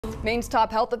Maine's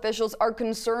top health officials are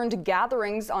concerned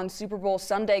gatherings on Super Bowl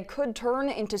Sunday could turn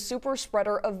into super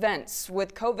spreader events.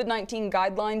 With COVID-19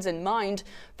 guidelines in mind,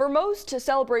 for most,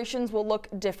 celebrations will look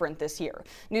different this year.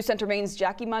 News Center Maine's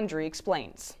Jackie Mundry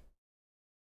explains.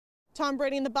 Tom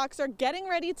Brady and the Bucs are getting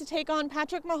ready to take on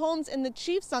Patrick Mahomes and the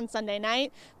Chiefs on Sunday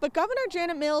night, but Governor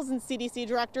Janet Mills and CDC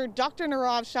Director Dr.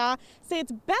 Nirav Shah say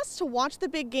it's best to watch the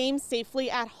big game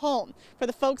safely at home. For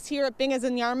the folks here at Bingham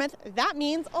in Yarmouth, that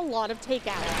means a lot of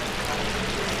takeout.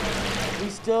 We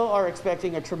still are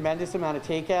expecting a tremendous amount of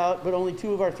takeout, but only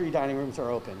 2 of our 3 dining rooms are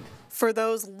open. For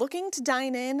those looking to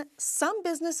dine in, some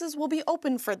businesses will be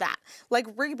open for that, like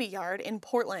Rigby Yard in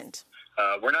Portland.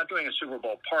 We're not doing a Super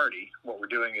Bowl party. What we're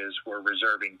doing is we're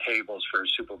reserving tables for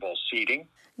Super Bowl seating.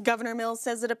 Governor Mills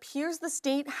says it appears the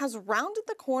state has rounded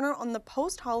the corner on the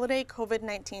post-holiday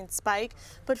COVID-19 spike,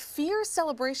 but fears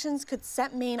celebrations could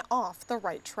set Maine off the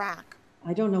right track.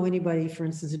 I don't know anybody, for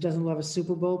instance, who doesn't love a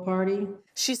Super Bowl party.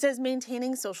 She says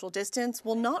maintaining social distance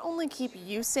will not only keep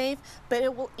you safe, but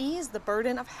it will ease the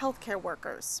burden of healthcare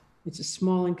workers. It's a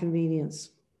small inconvenience,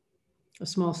 a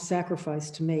small sacrifice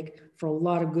to make for a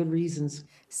lot of good reasons.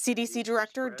 CDC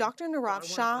Director Dr. Nirav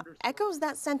Shah echoes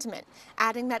that sentiment,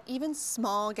 adding that even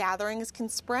small gatherings can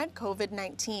spread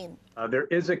COVID-19. There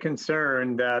is a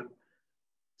concern that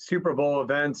Super Bowl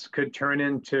events could turn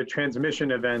into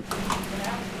transmission events.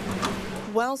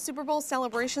 While Super Bowl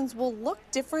celebrations will look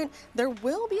different, there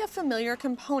will be a familiar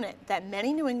component that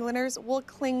many New Englanders will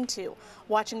cling to,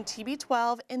 watching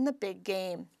TB12 in the big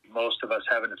game. Most of us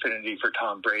have an affinity for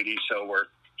Tom Brady, so we're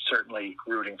certainly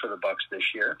rooting for the Bucs this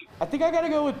year. I think I got to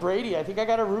go with Brady. I think I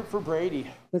got to root for Brady.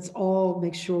 Let's all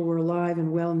make sure we're alive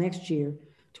and well next year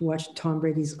to watch Tom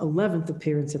Brady's 11th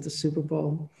appearance at the Super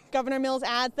Bowl. Governor Mills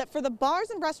adds that for the bars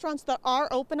and restaurants that are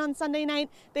open on Sunday night,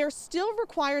 they are still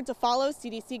required to follow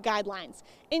CDC guidelines.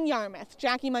 In Yarmouth,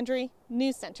 Jackie Mundry,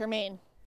 News Center, Maine.